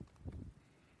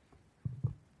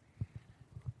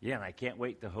Yeah, and I can't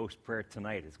wait to host prayer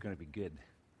tonight. It's going to be good.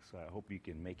 So I hope you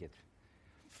can make it.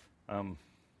 I'm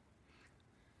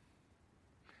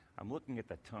looking at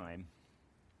the time,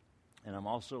 and I'm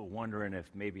also wondering if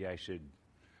maybe I should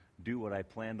do what I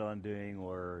planned on doing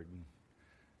or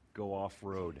go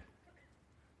off-road.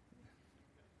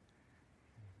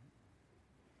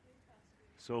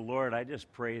 So, Lord, I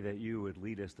just pray that you would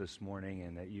lead us this morning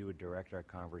and that you would direct our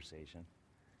conversation.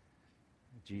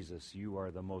 Jesus, you are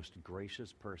the most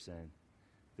gracious person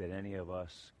that any of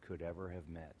us could ever have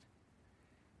met.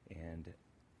 And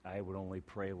I would only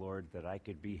pray, Lord, that I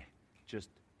could be just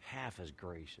half as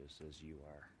gracious as you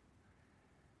are.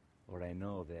 Lord, I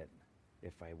know that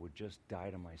if I would just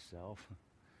die to myself,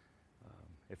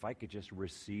 if I could just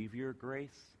receive your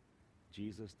grace,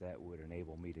 Jesus, that would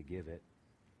enable me to give it.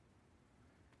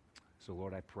 So,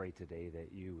 Lord, I pray today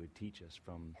that you would teach us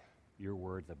from your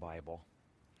word, the Bible.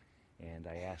 And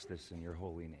I ask this in your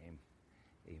holy name.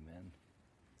 Amen.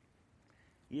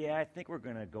 Yeah, I think we're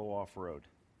going to go off-road.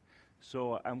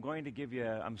 So I'm going to give you,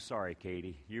 I'm sorry,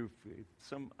 Katie.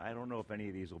 I don't know if any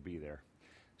of these will be there.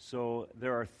 So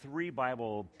there are 3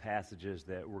 Bible passages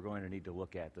that we're going to need to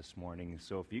look at this morning.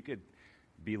 So if you could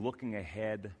be looking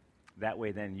ahead, that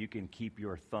way then you can keep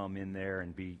your thumb in there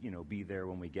and be there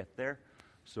when we get there.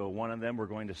 So one of them we're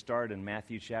going to start in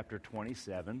Matthew chapter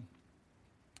 27.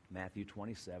 Matthew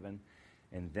 27,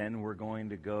 and then we're going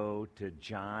to go to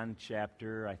John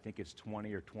chapter, I think it's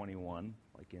 20 or 21,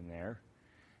 like in there.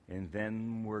 And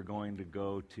then we're going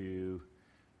to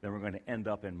end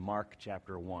up in Mark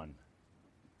chapter 1,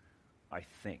 I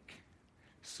think.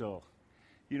 So,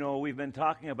 we've been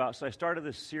talking about, so I started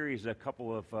this series a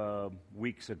couple of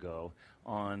weeks ago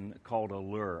called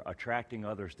Allure, Attracting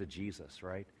Others to Jesus,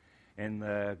 right? And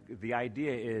the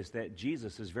idea is that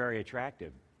Jesus is very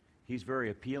attractive. He's very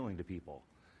appealing to people.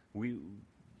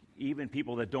 Even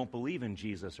people that don't believe in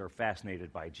Jesus are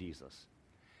fascinated by Jesus.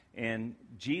 And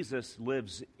Jesus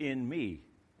lives in me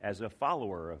as a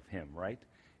follower of him, right?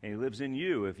 And he lives in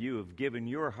you if you have given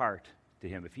your heart to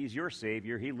him. If he's your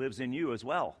Savior, he lives in you as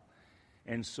well.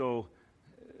 And so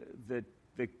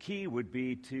the key would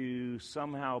be to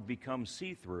somehow become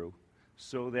see-through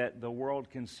so that the world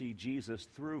can see Jesus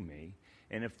through me.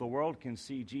 And if the world can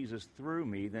see Jesus through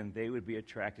me, then they would be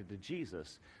attracted to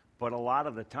Jesus. But a lot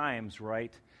of the times,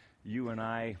 right, you and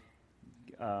I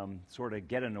sort of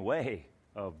get in the way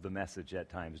of the message at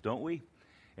times, don't we?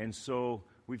 And so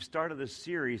we've started this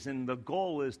series, and the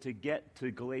goal is to get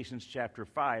to Galatians chapter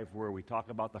 5, where we talk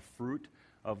about the fruit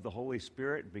of the Holy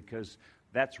Spirit, because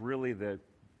that's really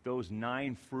those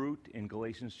 9 fruit in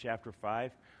Galatians chapter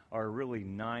 5 are really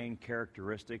 9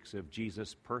 characteristics of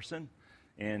Jesus' person.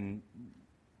 And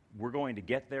we're going to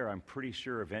get there, I'm pretty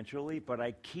sure, eventually, but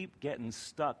I keep getting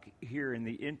stuck here in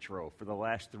the intro for the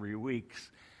last 3 weeks.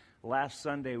 Last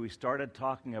Sunday, we started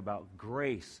talking about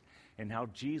grace and how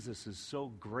Jesus is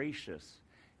so gracious.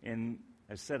 And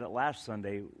I said it last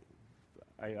Sunday,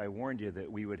 I warned you that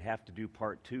we would have to do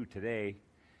part 2 today,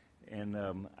 and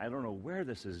I don't know where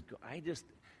this is. I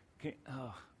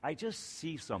just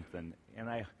see something, and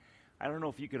I don't know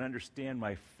if you can understand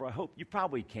I hope you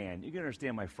probably can. You can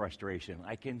understand my frustration.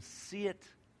 I can see it.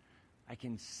 I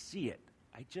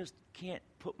just can't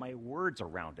put my words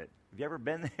around it. Have you ever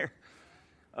been there?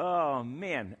 Oh,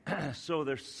 man. So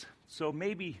that's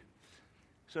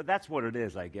what it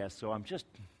is, I guess. So I'm just,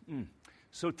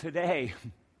 So today,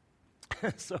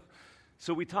 so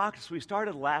we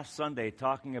started last Sunday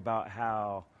talking about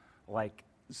how, like,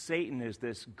 Satan is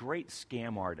this great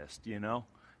scam artist,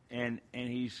 and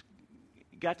he's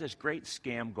got this great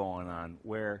scam going on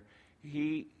where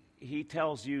he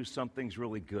tells you something's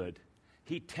really good.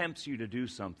 He tempts you to do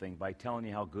something by telling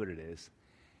you how good it is.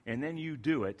 And then you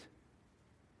do it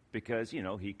because,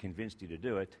 he convinced you to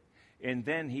do it. And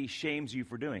then he shames you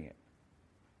for doing it.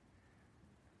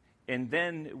 And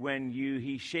then when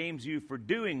he shames you for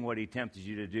doing what he tempted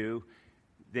you to do,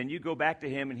 then you go back to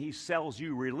him and he sells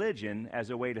you religion as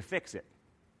a way to fix it.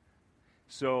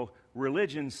 So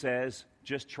religion says,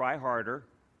 just try harder,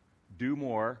 do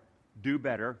more, do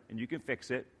better, and you can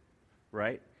fix it,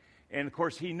 right? And, of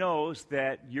course, he knows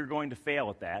that you're going to fail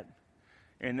at that.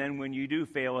 And then when you do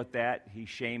fail at that, he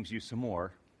shames you some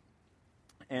more.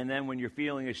 And then when you're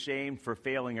feeling ashamed for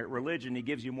failing at religion, he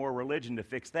gives you more religion to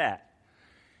fix that.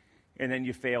 And then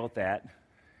you fail at that,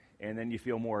 and then you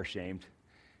feel more ashamed.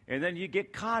 And then you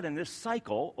get caught in this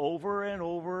cycle over and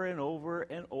over and over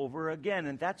and over again.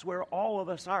 And that's where all of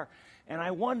us are. And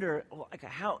I wonder,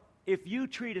 if you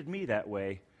treated me that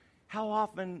way,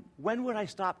 when would I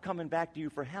stop coming back to you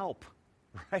for help?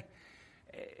 Right?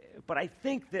 But I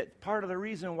think that part of the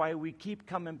reason why we keep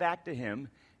coming back to him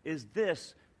is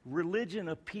this: religion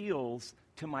appeals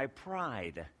to my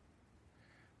pride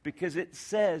because it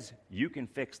says, you can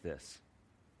fix this.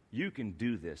 You can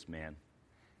do this, man.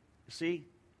 See,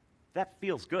 that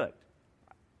feels good.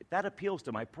 That appeals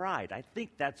to my pride. I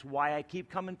think that's why I keep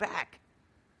coming back.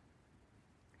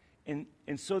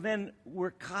 And so then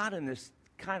we're caught in this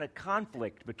kind of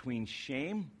conflict between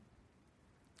shame,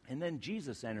 and then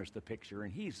Jesus enters the picture,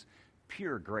 and he's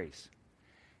pure grace.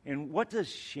 And what does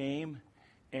shame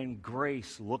and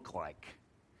grace look like?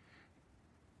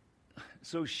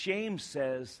 So shame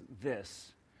says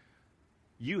this: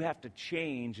 you have to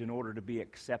change in order to be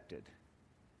accepted.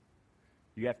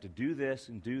 You have to do this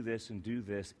and do this and do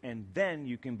this, and then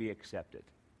you can be accepted.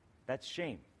 That's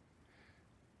shame.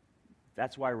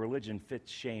 That's why religion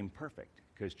fits shame perfect,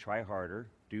 because try harder,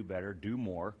 do better, do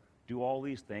more, do all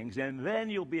these things, and then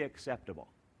you'll be acceptable.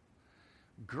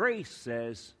 Grace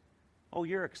says, oh,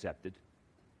 you're accepted,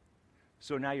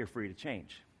 so now you're free to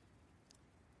change.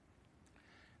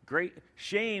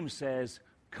 Shame says,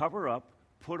 cover up,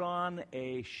 put on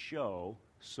a show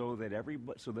so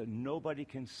that nobody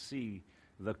can see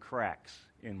the cracks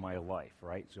in my life,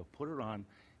 right? So put it on,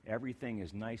 everything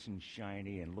is nice and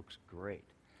shiny and looks great.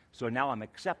 So now I'm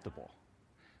acceptable.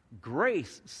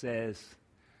 Grace says,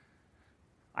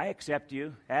 I accept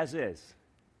you as is.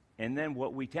 And then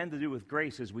what we tend to do with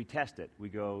grace is we test it. We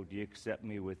go, do you accept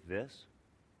me with this?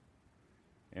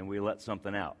 And we let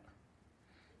something out.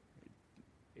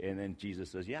 And then Jesus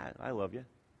says, yeah, I love you.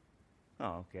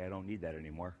 Oh, okay, I don't need that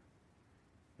anymore.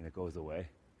 And it goes away.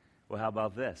 Well, how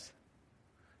about this?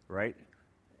 Right?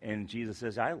 And Jesus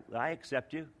says, I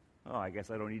accept you. Oh, I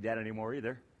guess I don't need that anymore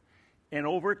either. And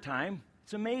over time,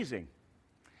 it's amazing.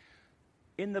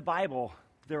 In the Bible,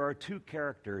 there are two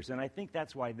characters, and I think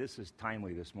that's why this is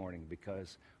timely this morning,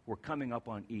 because we're coming up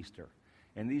on Easter.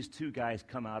 And these two guys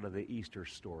come out of the Easter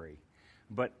story.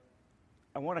 But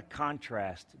I want to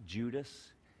contrast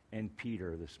Judas and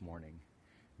Peter this morning,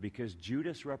 because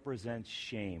Judas represents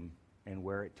shame and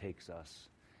where it takes us,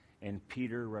 and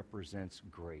Peter represents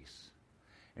grace.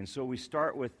 And so let's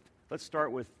start with,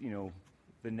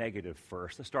 the negative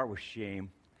first. Let's start with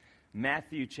shame.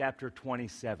 Matthew chapter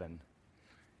 27.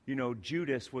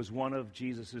 Judas was one of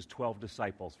Jesus' 12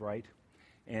 disciples, right?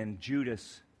 And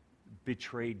Judas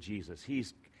betrayed Jesus.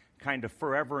 He's kind of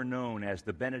forever known as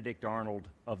the Benedict Arnold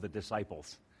of the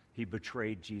disciples. He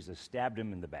betrayed Jesus, stabbed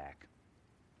him in the back.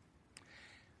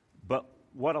 But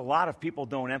what a lot of people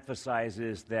don't emphasize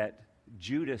is that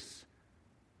Judas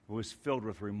was filled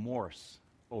with remorse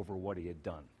over what he had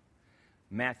done.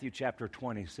 Matthew chapter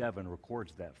 27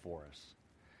 records that for us.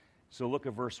 So look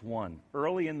at verse 1.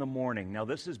 Early in the morning. Now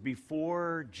this is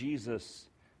before Jesus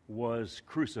was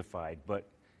crucified, but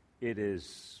it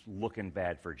is looking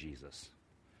bad for Jesus.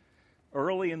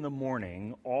 Early in the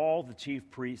morning, all the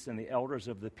chief priests and the elders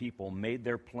of the people made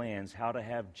their plans how to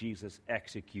have Jesus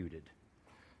executed.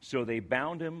 So they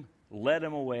bound him, led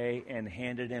him away, and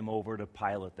handed him over to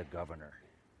Pilate the governor.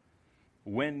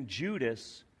 When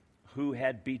Judas, who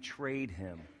had betrayed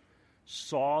him,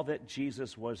 saw that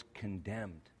Jesus was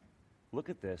condemned, look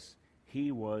at this,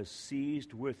 he was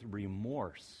seized with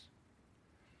remorse.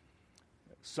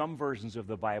 Some versions of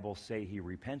the Bible say he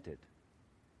repented.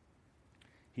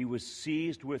 He was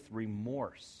seized with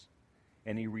remorse,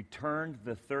 and he returned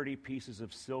the 30 pieces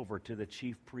of silver to the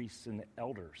chief priests and the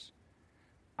elders.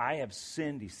 I have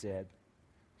sinned, he said,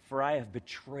 for I have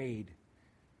betrayed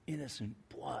innocent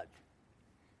blood.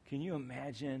 Can you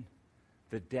imagine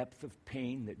the depth of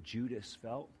pain that Judas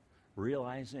felt,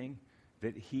 realizing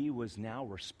that he was now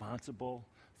responsible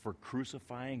for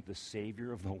crucifying the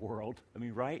Savior of the world? I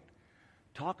mean, right?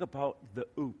 Talk about the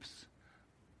oops.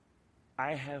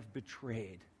 I have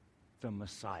betrayed the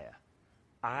Messiah.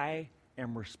 I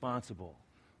am responsible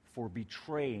for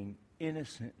betraying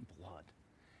innocent blood.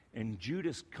 And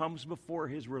Judas comes before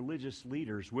his religious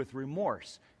leaders with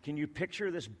remorse. Can you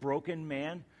picture this broken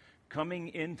man coming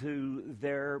into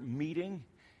their meeting?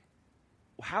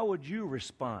 How would you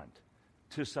respond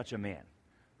to such a man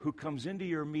who comes into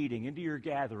your meeting, into your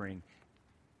gathering,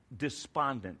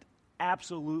 despondent,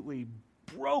 absolutely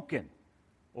broken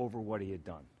over what he had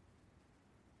done?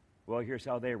 Well, here's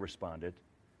how they responded.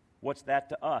 What's that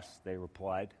to us? They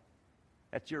replied.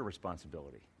 That's your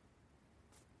responsibility.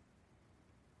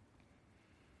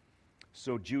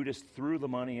 So Judas threw the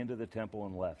money into the temple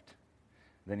and left.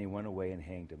 Then he went away and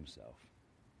hanged himself.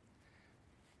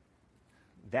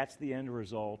 That's the end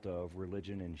result of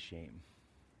religion and shame.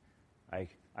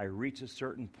 I reach a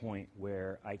certain point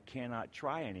where I cannot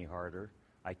try any harder,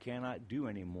 I cannot do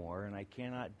any more, and I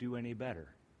cannot do any better.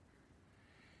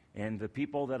 And the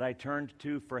people that I turned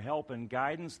to for help and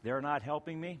guidance, they're not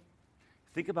helping me.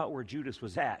 Think about where Judas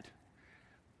was at.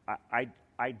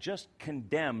 I just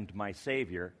condemned my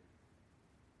Savior,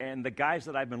 and the guys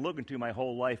that I've been looking to my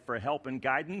whole life for help and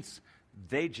guidance,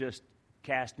 they just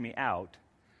cast me out.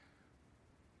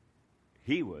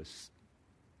 He was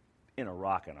in a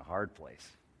rock and a hard place,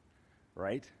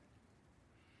 right?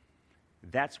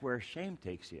 That's where shame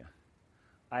takes you.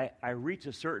 I reach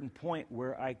a certain point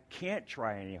where I can't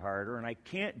try any harder, and I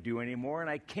can't do any more, and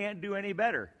I can't do any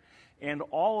better. And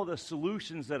all of the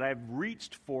solutions that I've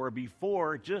reached for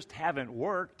before just haven't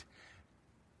worked.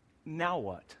 Now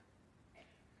what?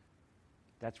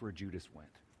 That's where Judas went.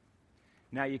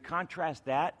 Now you contrast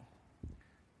that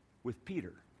with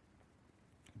Peter.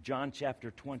 John chapter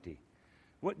 20.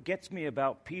 What gets me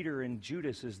about Peter and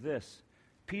Judas is this.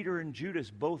 Peter and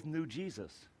Judas both knew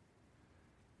Jesus.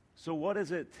 So what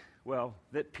is it,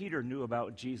 that Peter knew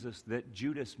about Jesus that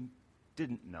Judas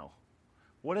didn't know?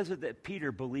 What is it that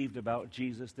Peter believed about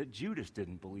Jesus that Judas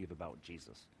didn't believe about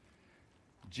Jesus?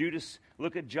 Judas,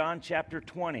 look at John chapter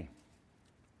 20.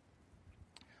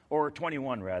 Or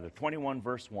 21 rather, 21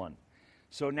 verse 1.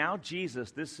 So now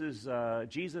Jesus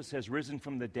has risen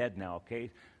from the dead now,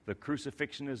 okay? The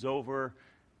crucifixion is over.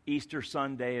 Easter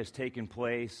Sunday has taken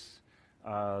place.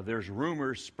 There's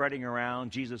rumors spreading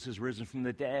around. Jesus has risen from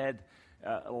the dead.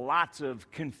 Lots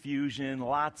of confusion,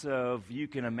 you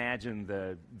can imagine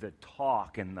the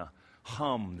talk and the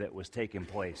hum that was taking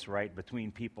place, right,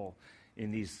 between people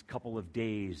in these couple of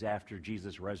days after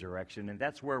Jesus' resurrection. And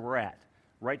that's where we're at,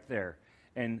 right there.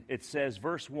 And it says,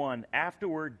 verse 1,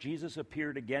 afterward, Jesus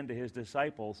appeared again to his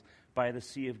disciples by the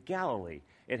Sea of Galilee.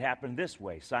 It happened this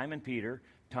way. Simon Peter,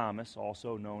 Thomas,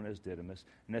 also known as Didymus,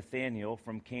 Nathanael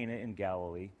from Cana in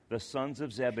Galilee, the sons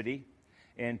of Zebedee,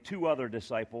 and 2 other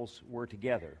disciples were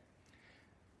together.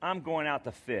 I'm going out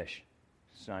to fish,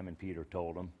 Simon Peter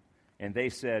told them. And they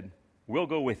said, we'll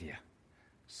go with you.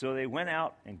 So they went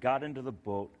out and got into the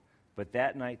boat, but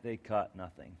that night they caught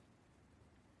nothing.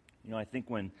 You know, I think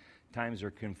when times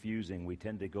are confusing, we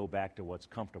tend to go back to what's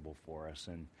comfortable for us.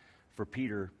 And for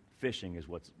Peter, fishing is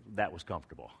that was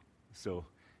comfortable. So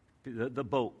the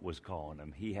boat was calling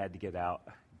him. He had to get out,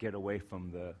 get away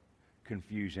from the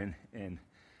confusion, and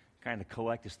kind of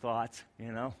collect his thoughts,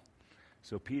 you know.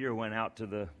 So Peter went out to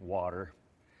the water.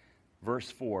 Verse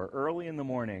 4, early in the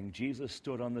morning, Jesus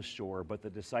stood on the shore, but the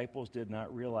disciples did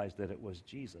not realize that it was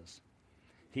Jesus.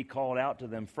 He called out to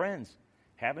them, friends,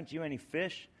 haven't you any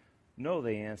fish? No,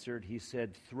 they answered. He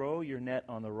said, throw your net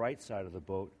on the right side of the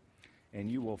boat,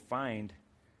 and you will find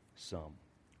some.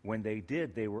 When they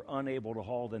did, they were unable to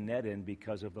haul the net in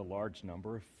because of the large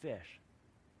number of fish.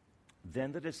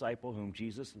 Then the disciple whom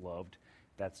Jesus loved,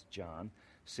 that's John,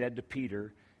 said to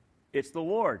Peter, it's the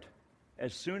Lord.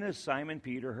 As soon as Simon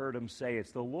Peter heard him say,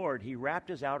 it's the Lord, he wrapped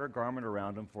his outer garment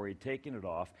around him, for he'd taken it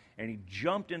off, and he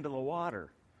jumped into the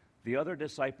water. The other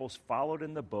disciples followed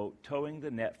in the boat, towing the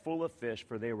net full of fish,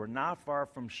 for they were not far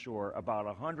from shore, about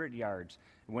 100 yards.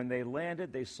 When they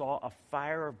landed, they saw a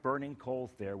fire of burning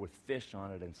coals there with fish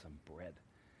on it and some bread.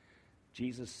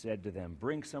 Jesus said to them,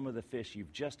 bring some of the fish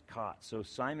you've just caught. So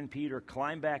Simon Peter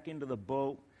climbed back into the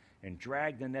boat and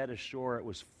dragged the net ashore. It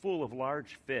was full of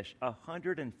large fish,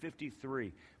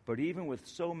 153. But even with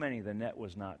so many, the net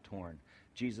was not torn.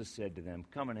 Jesus said to them,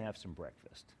 come and have some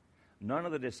breakfast. None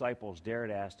of the disciples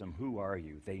dared ask him, who are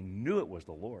you? They knew it was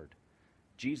the Lord.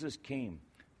 Jesus came,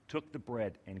 took the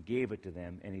bread, and gave it to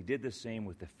them, and he did the same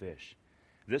with the fish.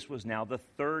 This was now the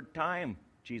 3rd time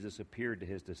Jesus appeared to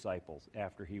his disciples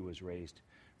after he was raised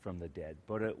from the dead.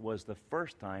 But it was the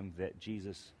first time that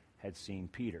Jesus had seen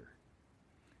Peter.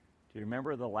 Do you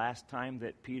remember the last time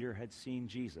that Peter had seen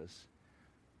Jesus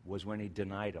was when he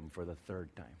denied him for the 3rd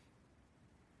time?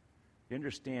 You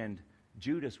understand,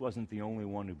 Judas wasn't the only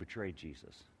one who betrayed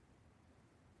Jesus.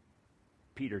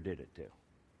 Peter did it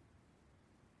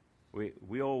too.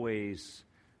 We always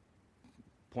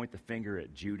point the finger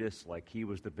at Judas like he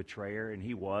was the betrayer, and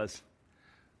he was.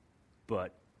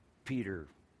 But Peter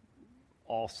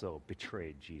also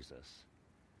betrayed Jesus.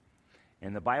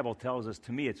 And the Bible tells us,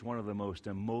 to me, it's one of the most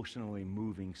emotionally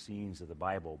moving scenes of the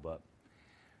Bible. But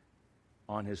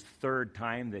on his 3rd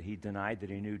time that he denied that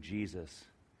he knew Jesus,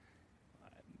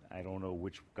 I don't know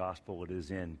which gospel it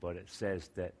is in, but it says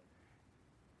that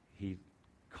he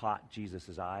caught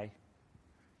Jesus' eye.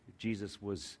 Jesus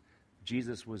was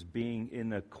being in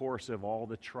the course of all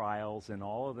the trials and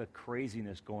all of the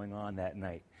craziness going on that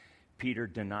night. Peter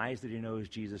denies that he knows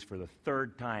Jesus for the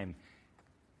 3rd time,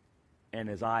 and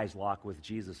his eyes lock with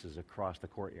Jesus' across the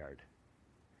courtyard.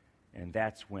 And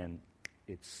that's when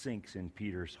it sinks in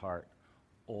Peter's heart.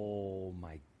 Oh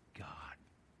my God,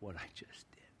 what I just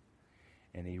did.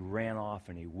 And he ran off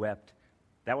and he wept.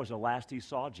 That was the last he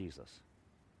saw Jesus.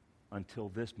 until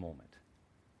this moment.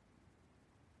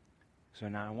 So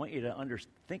now I want you to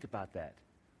think about that.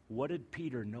 What did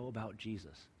Peter know about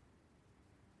Jesus?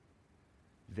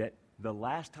 That the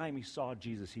last time he saw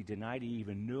Jesus, he denied he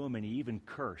even knew him, and he even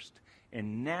cursed.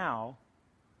 And now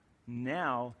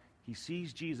he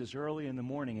sees Jesus early in the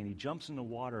morning, and he jumps in the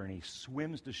water, and he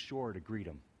swims to shore to greet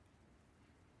him.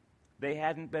 They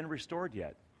hadn't been restored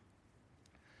yet.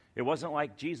 It wasn't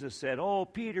like Jesus said, "Oh,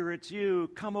 Peter, it's you.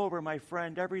 Come over, my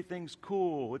friend. Everything's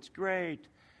cool. It's great.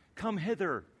 Come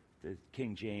hither." The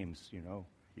King James, you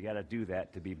got to do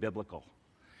that to be biblical.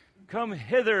 "Come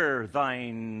hither,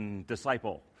 thine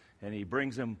disciple." And he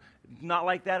brings him, not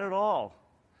like that at all.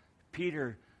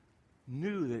 Peter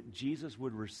knew that Jesus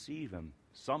would receive him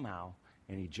somehow,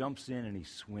 and he jumps in and he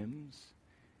swims.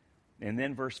 And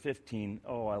then verse 15,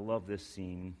 oh, I love this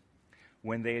scene.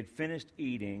 When they had finished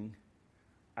eating,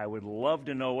 I would love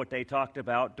to know what they talked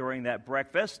about during that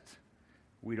breakfast.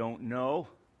 We don't know.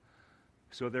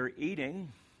 So they're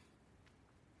eating,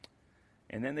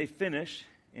 and then they finish,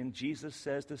 and Jesus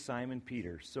says to Simon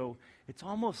Peter. So it's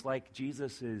almost like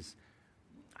Jesus is,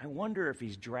 I wonder if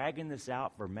he's dragging this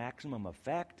out for maximum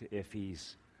effect,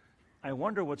 I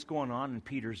wonder what's going on in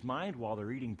Peter's mind while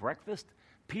they're eating breakfast.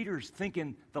 Peter's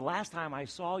thinking, the last time I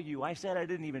saw you, I said I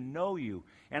didn't even know you,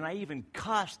 and I even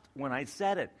cussed when I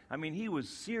said it. I mean, he was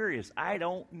serious. I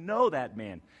don't know that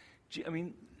man.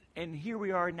 And here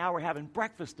we are, now we're having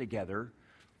breakfast together.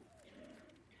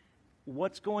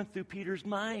 What's going through Peter's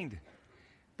mind?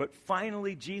 But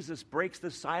finally, Jesus breaks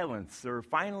the silence, or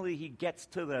finally he gets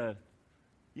to the,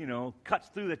 cuts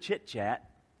through the chit-chat,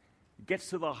 gets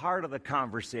to the heart of the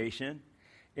conversation,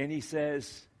 and he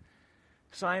says,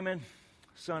 "Simon,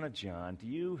 son of John, do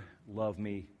you love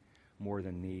me more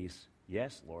than these?"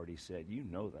 "Yes, Lord," he said, "you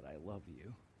know that I love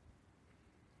you."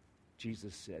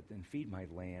 Jesus said, "Then feed my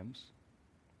lambs."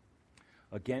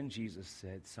 Again, Jesus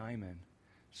said, "Simon,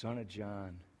 son of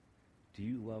John, do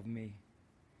you love me?"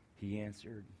 He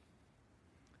answered,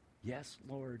 "Yes,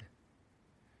 Lord,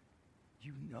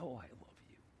 you know I love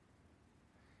you."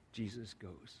 Jesus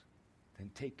goes, "Then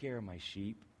take care of my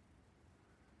sheep."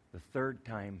 The third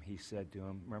time he said to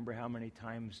him, remember how many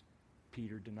times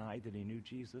Peter denied that he knew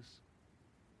Jesus?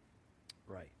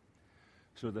 Right.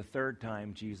 So the third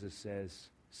time Jesus says,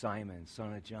 "Simon,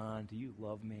 son of John, do you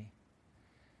love me?"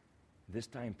 This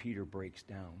time Peter breaks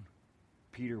down.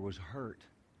 Peter was hurt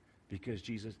because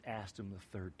Jesus asked him the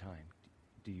third time,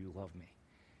 "Do you love me?"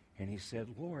 And he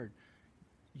said, "Lord,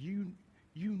 you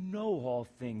know all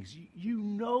things. You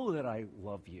know that I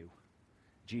love you."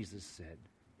 Jesus said,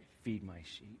 "Feed my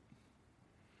sheep."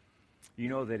 You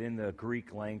know that in the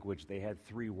Greek language, they had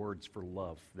 3 words for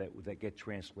love that get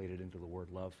translated into the word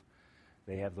love.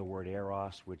 They have the word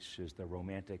eros, which is the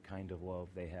romantic kind of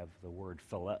love. They have the word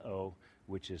phileo,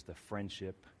 which is the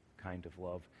friendship kind of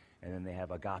love. And then they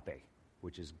have agape,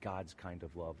 which is God's kind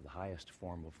of love, the highest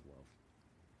form of love.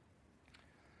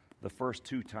 The first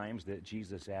 2 times that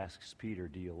Jesus asks Peter,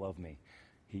 "Do you love me?"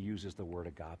 he uses the word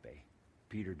agape.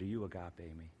 "Peter, do you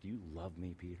agape me? Do you love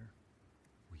me, Peter?"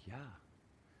 "Well, yeah."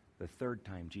 The third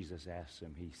time Jesus asks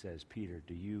him, he says, "Peter,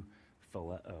 do you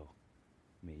phileo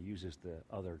me?" He uses the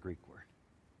other Greek word.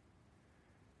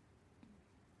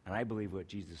 And I believe what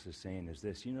Jesus is saying is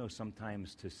this.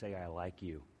 Sometimes to say "I like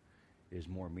you" is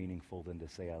more meaningful than to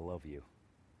say "I love you."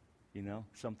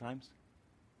 Sometimes.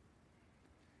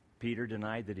 Peter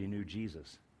denied that he knew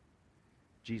Jesus.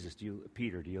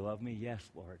 "Peter, do you love me?" "Yes,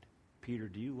 Lord." "Peter,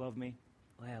 do you love me?"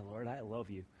 "Yeah, Lord, I love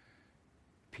you."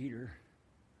 "Peter,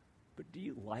 but do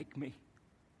you like me?"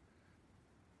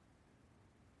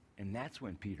 And that's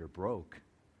when Peter broke.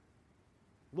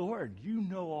 "Lord, you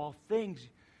know all things.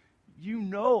 You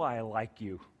know I like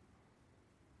you."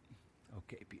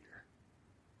 "Okay, Peter.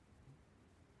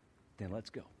 Then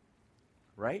let's go."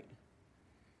 Right?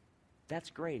 That's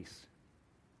grace.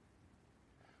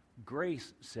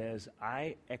 Grace says,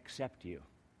 "I accept you.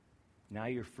 Now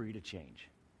you're free to change.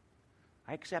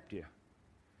 I accept you.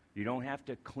 You don't have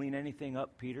to clean anything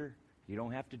up, Peter. You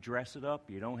don't have to dress it up.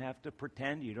 You don't have to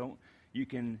pretend. You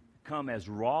can come as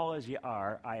raw as you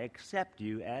are. I accept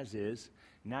you as is.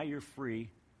 Now you're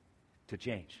free to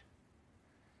change."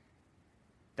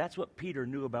 That's what Peter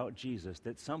knew about Jesus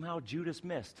that somehow Judas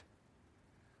missed.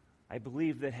 I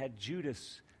believe that had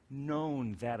Judas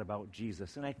known that about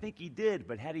Jesus, and I think he did,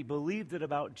 but had he believed it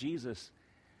about Jesus,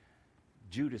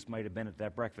 Judas might have been at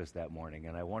that breakfast that morning,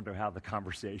 and I wonder how the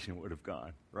conversation would have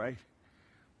gone, right?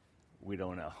 We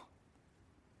don't know.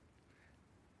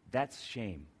 That's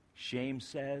shame. Shame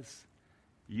says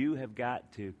you have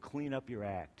got to clean up your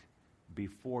act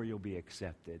before you'll be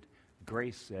accepted.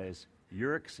 Grace says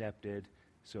you're accepted,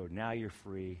 so now you're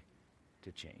free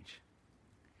to change.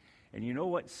 And you know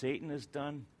what Satan has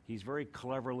done? He's very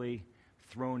cleverly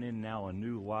thrown in now a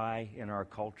new lie in our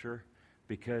culture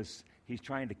because he's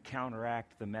trying to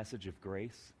counteract the message of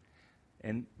grace.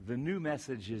 And the new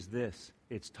message is this: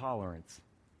 it's tolerance.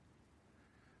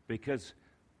 Because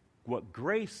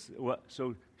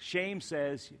so shame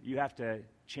says you have to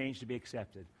change to be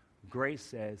accepted. Grace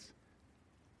says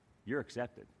you're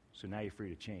accepted, so now you're free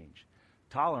to change.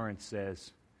 Tolerance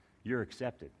says you're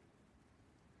accepted.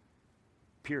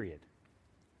 Period.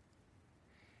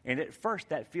 And at first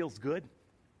that feels good.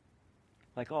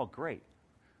 Like, oh, great.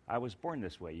 I was born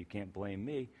this way. You can't blame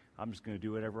me. I'm just going to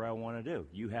do whatever I want to do.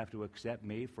 You have to accept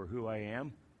me for who I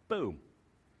am. Boom.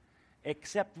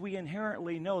 Except we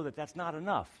inherently know that that's not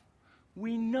enough.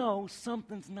 We know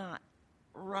something's not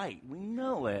right. We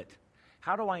know it.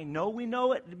 How do I know we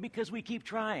know it? Because we keep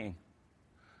trying.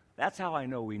 That's how I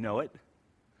know we know it.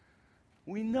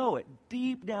 We know it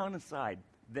deep down inside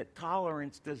that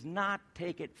tolerance does not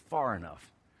take it far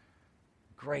enough.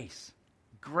 Grace.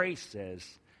 Grace says,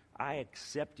 I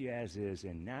accept you as is,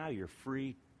 and now you're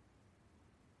free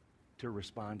to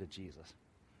respond to Jesus.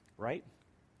 Right?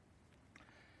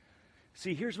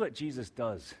 See, here's what Jesus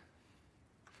does.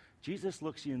 Jesus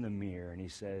looks you in the mirror and he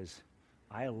says,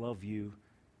 I love you.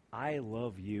 I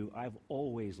love you. I've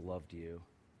always loved you.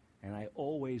 And I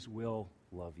always will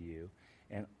love you.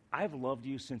 And I've loved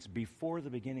you since before the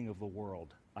beginning of the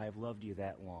world. I've loved you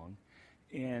that long.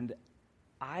 And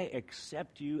I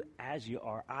accept you as you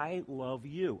are. I love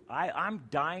you. I'm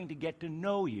dying to get to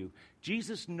know you.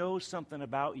 Jesus knows something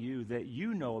about you that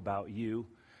you know about you,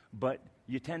 but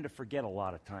you tend to forget a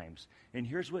lot of times. And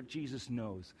here's what Jesus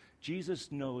knows.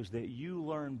 Jesus knows that you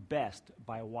learn best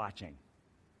by watching.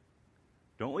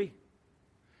 Don't we?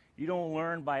 You don't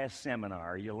learn by a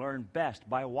seminar. You learn best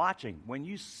by watching. When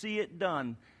you see it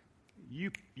done,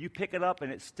 you pick it up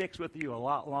and it sticks with you a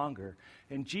lot longer.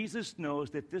 And Jesus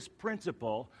knows that this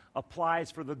principle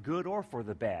applies for the good or for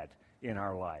the bad in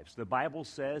our lives. The Bible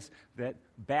says that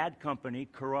bad company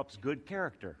corrupts good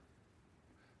character.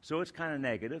 So it's kind of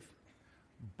negative.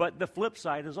 But the flip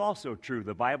side is also true.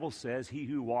 The Bible says he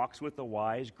who walks with the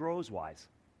wise grows wise.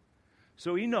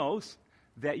 So he knows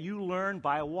that you learn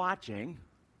by watching,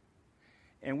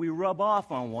 and we rub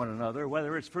off on one another,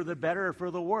 whether it's for the better or for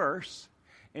the worse.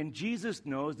 And Jesus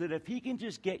knows that if he can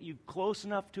just get you close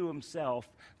enough to himself,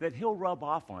 that he'll rub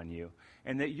off on you,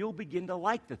 and that you'll begin to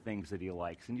like the things that he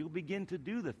likes, and you'll begin to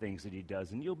do the things that he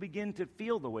does, and you'll begin to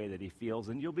feel the way that he feels,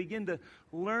 and you'll begin to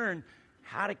learn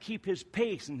how to keep his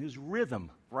pace and his rhythm,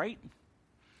 right?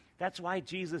 That's why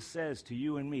Jesus says to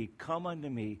you and me, come unto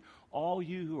me, all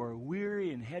you who are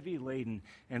weary and heavy laden,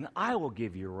 and I will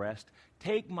give you rest.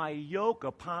 Take my yoke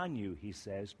upon you, he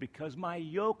says, because my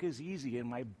yoke is easy and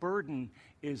my burden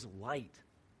is light.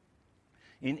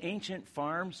 In ancient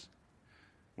farms,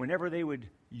 whenever they would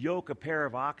yoke a pair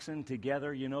of oxen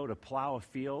together, to plow a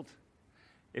field,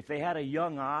 if they had a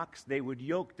young ox, they would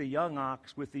yoke the young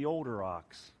ox with the older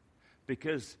ox,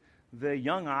 because the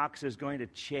young ox is going to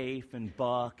chafe and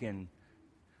buck,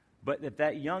 but if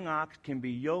that young ox can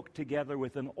be yoked together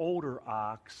with an older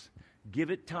ox, give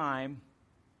it time,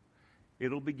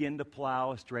 it'll begin to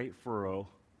plow a straight furrow.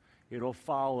 It'll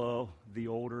follow the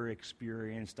older,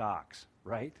 experienced ox,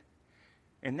 right?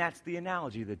 And that's the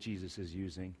analogy that Jesus is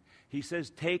using. He says,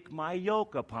 take my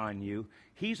yoke upon you.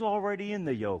 He's already in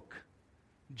the yoke.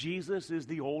 Jesus is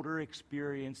the older,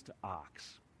 experienced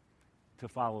ox, to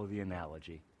follow the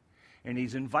analogy. And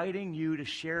he's inviting you to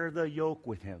share the yoke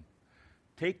with him.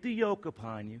 Take the yoke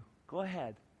upon you. Go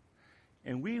ahead.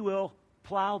 And we will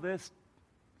plow this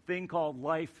thing called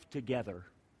life together.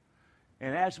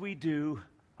 And as we do,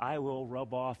 I will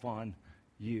rub off on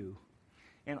you.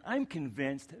 And I'm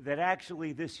convinced that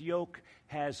actually this yoke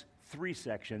has 3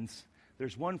 sections.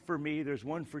 There's one for me, there's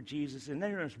one for Jesus, and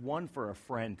then there's one for a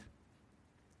friend.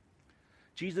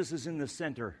 Jesus is in the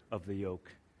center of the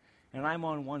yoke, and I'm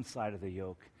on one side of the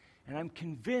yoke. And I'm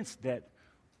convinced that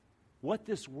what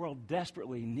this world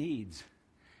desperately needs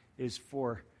is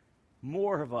for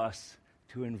more of us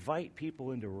to invite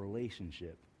people into a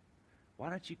relationship. Why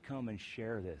don't you come and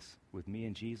share this with me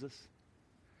and Jesus?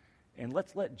 And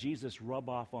let's let Jesus rub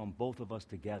off on both of us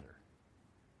together.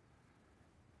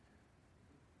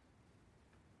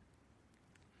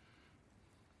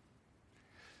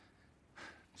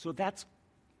 So that's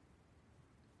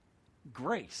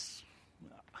grace.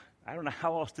 I don't know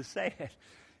how else to say it.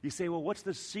 You say, well, what's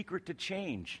the secret to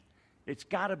change? It's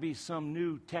got to be some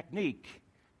new technique.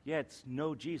 Yeah, it's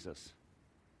know Jesus.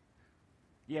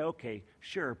 Yeah, okay,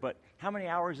 sure, but how many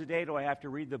hours a day do I have to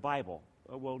read the Bible?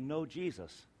 Well, know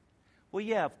Jesus. Well,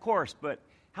 yeah, of course, but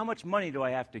how much money do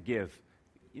I have to give?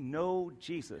 know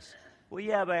Jesus. Well,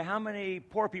 yeah, but how many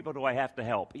poor people do I have to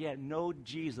help? Yeah, know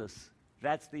Jesus.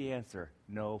 That's the answer.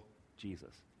 Know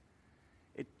Jesus.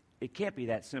 It can't be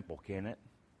that simple, can it?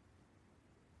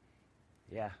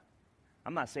 Yeah.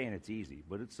 I'm not saying it's easy,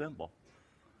 but it's simple.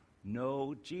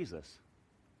 Know Jesus.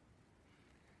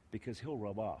 Because he'll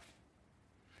rub off.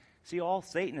 See, all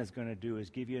Satan is going to do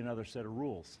is give you another set of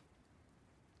rules.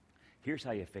 Here's how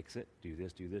you fix it. Do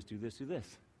this, do this, do this, do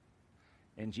this.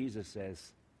 And Jesus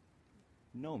says,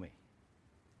 know me.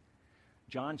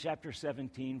 John chapter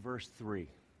 17, verse 3.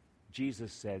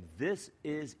 Jesus said, this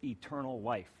is eternal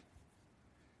life,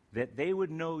 that they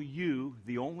would know you,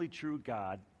 the only true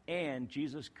God, and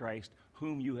Jesus Christ,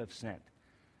 whom you have sent.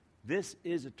 This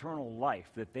is eternal life,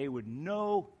 that they would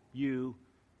know you,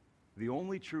 the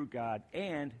only true God,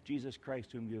 and Jesus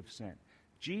Christ, whom you have sent.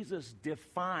 Jesus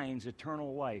defines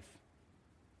eternal life.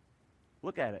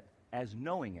 Look at it, as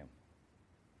knowing him.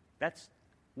 That's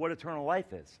what eternal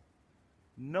life is,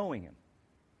 knowing him.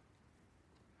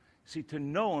 See, to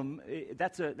know him,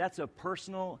 that's a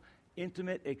personal,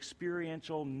 intimate,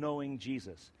 experiential knowing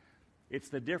Jesus. It's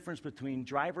the difference between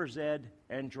driver's ed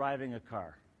and driving a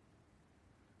car,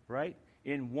 right?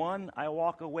 In one, I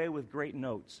walk away with great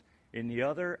notes. In the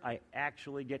other, I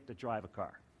actually get to drive a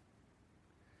car.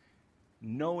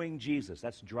 Knowing Jesus,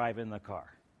 that's driving the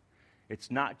car.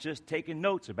 It's not just taking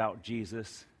notes about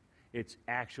Jesus. It's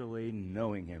actually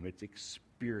knowing him. It's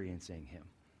experiencing him,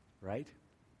 right?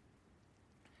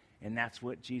 And that's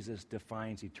what Jesus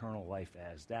defines eternal life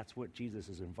as. That's what Jesus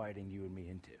is inviting you and me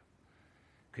into.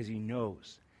 Because he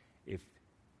knows if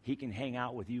he can hang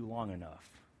out with you long enough,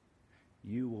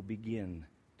 you will begin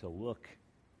to look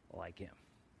like him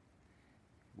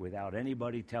without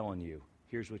anybody telling you,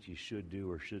 here's what you should do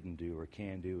or shouldn't do or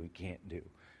can do and can't do.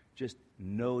 Just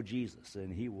know Jesus,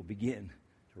 and he will begin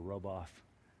to rub off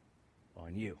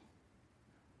on you.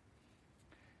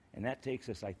 And that takes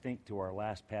us, I think, to our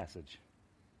last passage.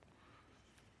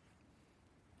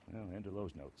 Well, end of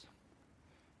those notes.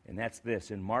 And that's this,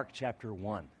 in Mark chapter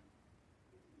 1.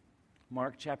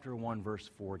 Mark chapter 1, verse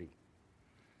 40.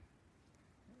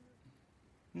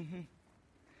 And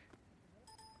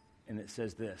it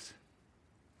says this.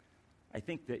 I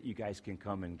think that you guys can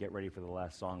come and get ready for the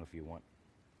last song if you want.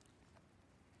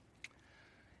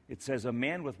 It says, a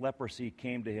man with leprosy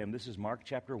came to him. This is Mark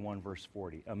chapter 1, verse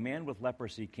 40. A man with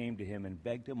leprosy came to him and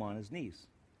begged him on his knees.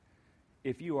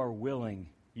 If you are willing,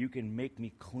 you can make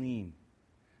me clean.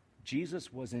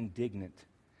 Jesus was indignant.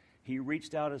 He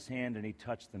reached out his hand and he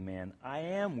touched the man. I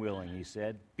am willing, he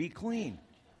said. Be clean.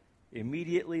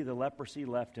 Immediately the leprosy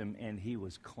left him and he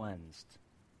was cleansed.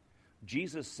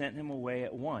 Jesus sent him away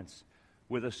at once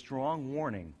with a strong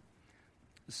warning.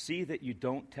 See that you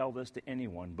don't tell this to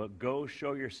anyone, but go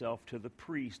show yourself to the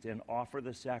priest and offer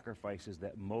the sacrifices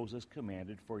that Moses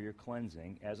commanded for your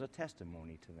cleansing as a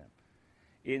testimony to them.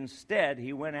 Instead,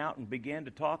 he went out and began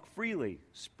to talk freely,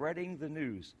 spreading the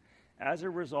news. As a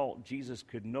result, Jesus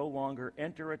could no longer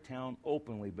enter a town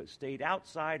openly, but stayed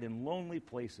outside in lonely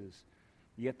places.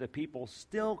 Yet the people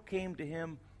still came to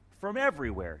him from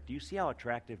everywhere. Do you see how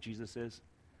attractive Jesus is?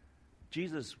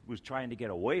 Jesus was trying to get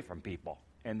away from people,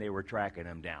 and they were tracking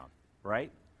him down,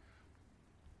 right?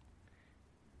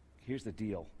 Here's the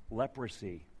deal.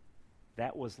 Leprosy,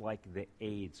 that was like the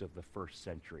AIDS of the first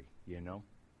century, you know?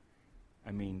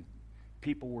 I mean,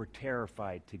 people were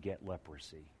terrified to get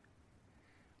leprosy.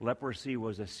 Leprosy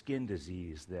was a skin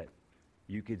disease that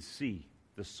you could see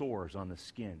the sores on the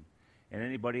skin. And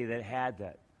anybody that had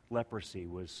that leprosy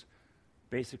was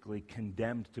basically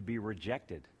condemned to be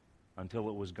rejected until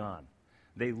it was gone.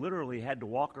 They literally had to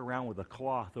walk around with a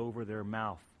cloth over their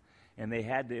mouth. And they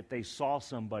had to, if they saw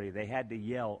somebody, they had to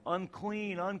yell,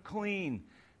 unclean, unclean.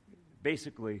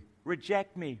 Basically,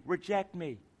 reject me, reject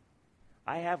me.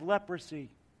 I have leprosy.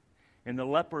 And the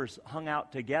lepers hung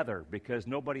out together because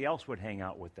nobody else would hang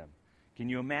out with them. Can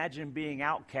you imagine being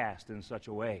outcast in such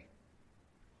a way?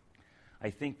 I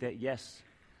think that, yes,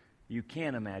 you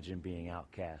can imagine being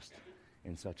outcast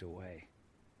in such a way.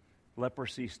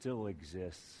 Leprosy still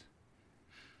exists.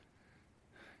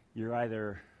 You're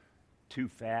either too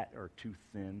fat or too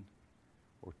thin,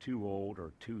 or too old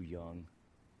or too young,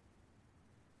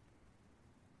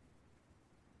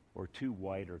 or too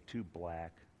white or too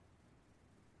black,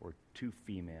 or too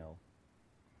female,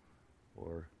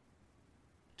 or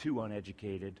too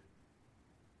uneducated,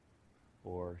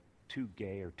 or too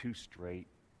gay or too straight.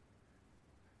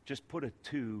 Just put a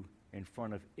 2 in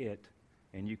front of it,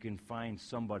 and you can find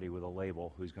somebody with a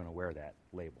label who's going to wear that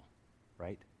label,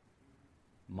 right?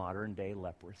 Modern day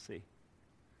leprosy.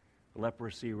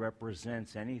 Leprosy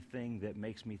represents anything that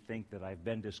makes me think that I've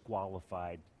been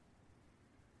disqualified.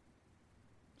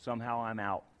 Somehow I'm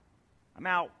out. I'm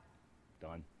out.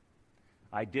 Done.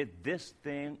 I did this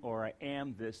thing, or I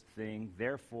am this thing,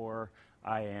 therefore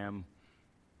I am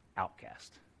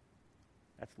outcast.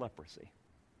 That's leprosy.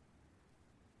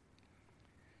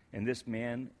 And this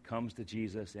man comes to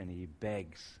Jesus and he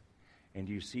begs. And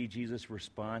you see Jesus'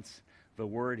 response. The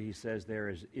word he says there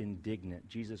is indignant.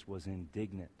 Jesus was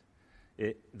indignant.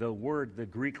 The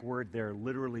Greek word there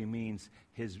literally means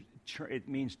it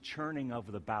means churning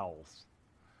of the bowels.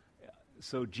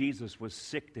 So Jesus was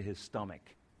sick to his stomach,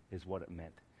 is what it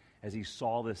meant. As he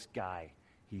saw this guy,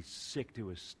 he's sick to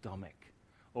his stomach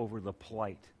over the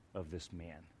plight of this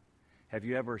man. Have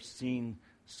you ever seen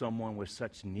someone with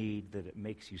such need that it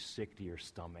makes you sick to your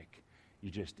stomach?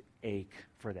 You just ache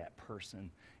for that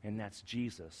person. And that's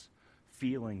Jesus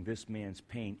feeling this man's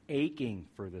pain, aching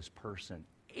for this person,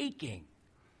 aching.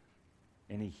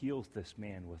 And he heals this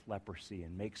man with leprosy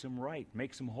and makes him right,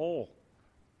 makes him whole.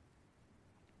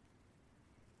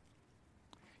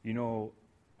 You know,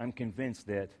 I'm convinced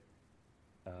that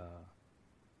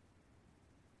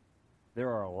there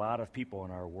are a lot of people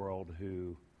in our world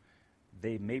who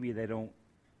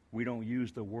we don't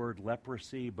use the word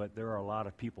leprosy, but there are a lot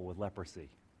of people with leprosy.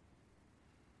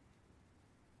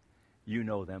 You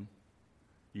know them.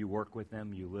 You work with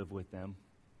them. You live with them.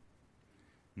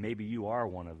 Maybe you are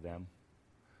one of them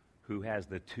who has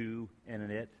the 2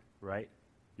 in it, right?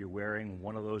 You're wearing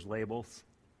one of those labels,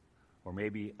 or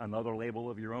maybe another label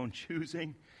of your own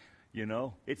choosing. You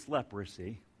know, it's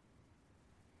leprosy.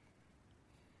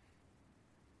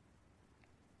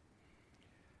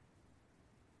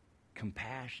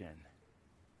 Compassion,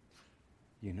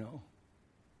 you know,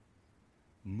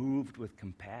 moved with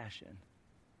compassion.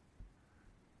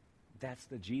 That's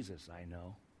the Jesus I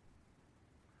know.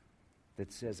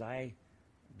 That says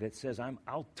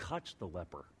I'll touch the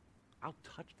leper. I'll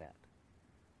touch that,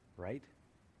 right?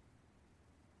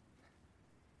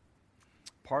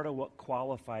 Part of what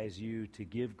qualifies you to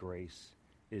give grace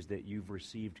is that you've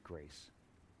received grace.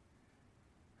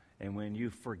 And when you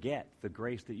forget the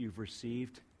grace that you've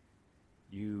received,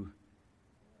 you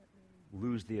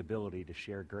lose the ability to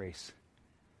share grace.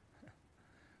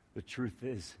 The truth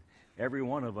is, every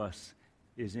one of us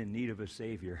is in need of a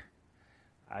Savior.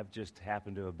 I've just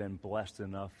happened to have been blessed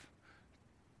enough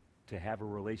to have a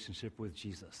relationship with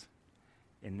Jesus.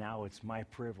 And now it's my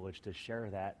privilege to share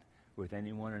that with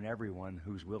anyone and everyone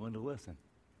who's willing to listen,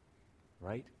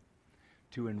 right?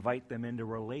 To invite them into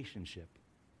relationship.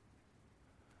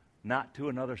 Not to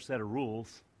another set of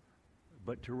rules,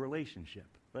 but to relationship.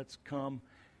 Let's come,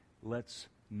 let's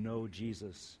know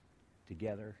Jesus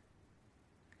together.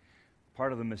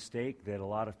 Part of the mistake that a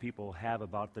lot of people have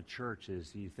about the church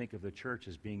is you think of the church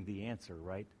as being the answer,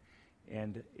 right?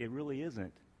 And it really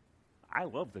isn't. I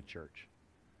love the church.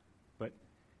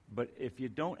 But if you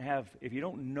don't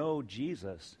know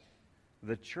Jesus,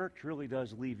 the church really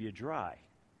does leave you dry.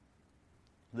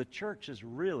 The church is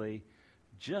really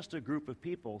just a group of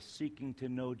people seeking to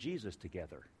know Jesus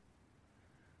together.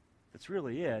 That's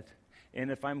really it. And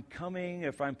if I'm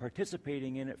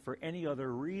participating in it for any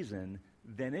other reason,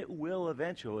 then it will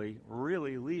eventually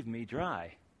really leave me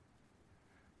dry.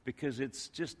 Because it's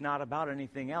just not about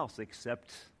anything else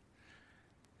except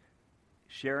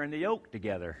sharing the yoke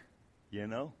together, you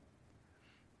know?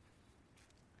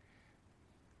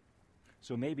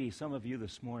 So maybe some of you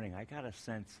this morning, I got a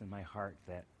sense in my heart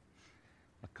that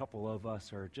a couple of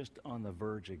us are just on the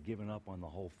verge of giving up on the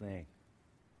whole thing.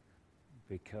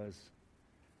 Because,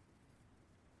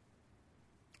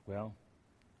 well,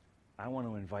 I want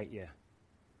to invite you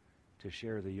to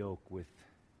share the yoke with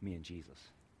me and Jesus.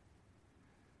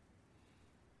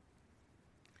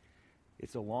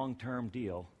 It's a long-term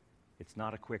deal. It's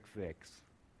not a quick fix.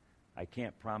 I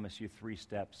can't promise you 3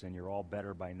 steps and you're all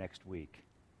better by next week.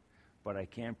 But I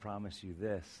can promise you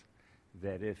this,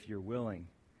 that if you're willing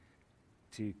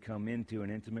to come into an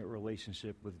intimate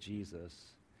relationship with Jesus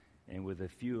and with a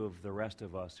few of the rest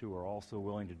of us who are also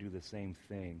willing to do the same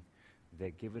thing,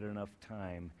 that give it enough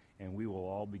time and we will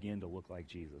all begin to look like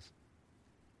Jesus.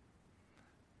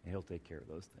 And he'll take care of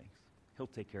those things. He'll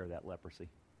take care of that leprosy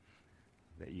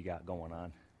that you got going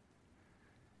on.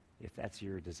 If that's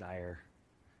your desire,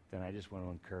 then I just want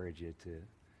to encourage you to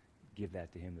give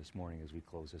that to him this morning as we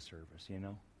close the service. You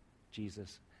know,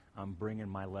 Jesus, I'm bringing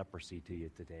my leprosy to you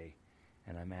today,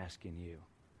 and I'm asking you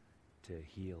to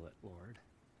heal it, Lord.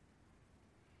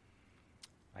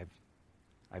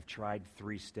 I've tried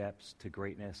 3 steps to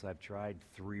greatness. I've tried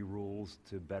 3 rules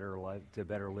to better life, to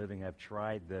better living. I've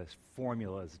tried the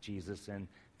formulas, Jesus, and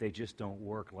they just don't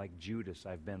work. Like Judas,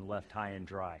 I've been left high and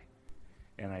dry,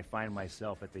 and I find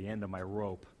myself at the end of my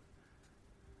rope.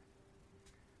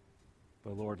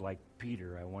 But Lord, like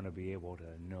Peter, I want to be able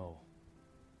to know,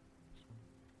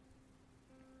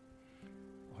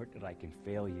 Lord, that I can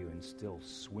fail you and still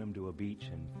swim to a beach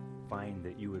and find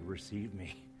that you would receive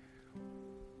me.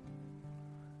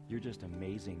 You're just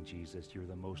amazing, Jesus. You're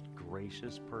the most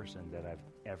gracious person that I've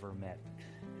ever met.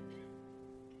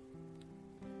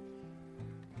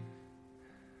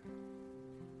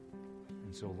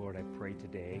 And so, Lord, I pray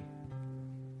today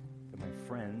that my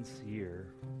friends here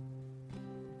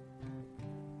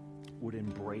would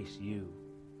embrace you.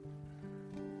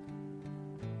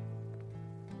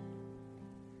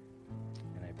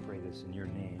 And I pray this in your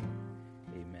name.